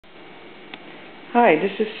Hi,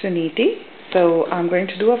 this is Suniti. So I'm going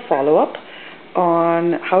to do a follow-up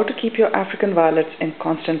on how to keep your African violets in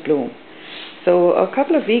constant bloom. So a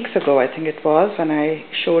couple of weeks ago, I think it was, when I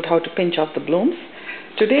showed how to pinch off the blooms.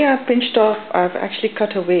 Today I've actually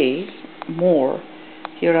cut away more.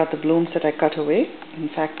 Here are the blooms that I cut away. In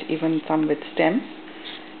fact, even some with stems.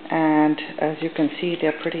 And as you can see,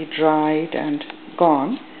 they're pretty dried and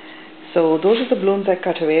gone. So those are the blooms I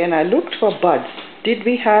cut away, and I looked for buds. Did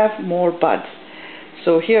we have more buds?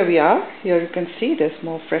 So here we are. Here you can see there's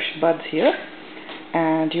more fresh buds here,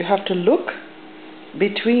 and you have to look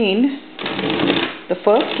between the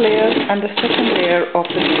first layer and the second layer of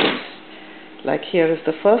the leaves. Like here is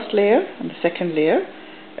the first layer and the second layer,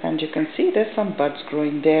 and you can see there's some buds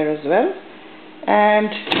growing there as well. And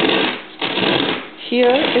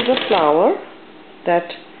here is a flower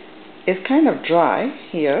that is kind of dry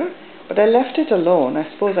here, but I left it alone.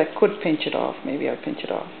 I suppose I could pinch it off. Maybe I'll pinch it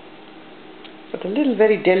off, but a little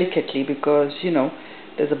very delicately, because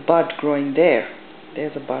there's a bud growing there.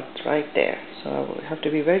 There's a bud right there. So you have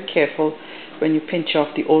to be very careful when you pinch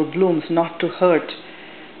off the old blooms not to hurt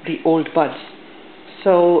the old buds.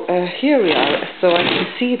 So here we are. So I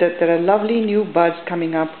can see that there are lovely new buds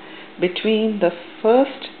coming up between the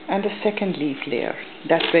first and the second leaf layer.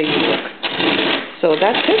 That's where you look. So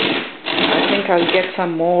that's it. I think I'll get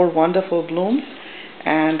some more wonderful blooms,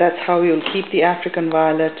 and that's how you'll keep the African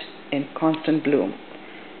violet in constant bloom.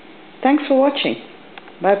 Thanks for watching.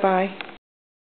 Bye bye.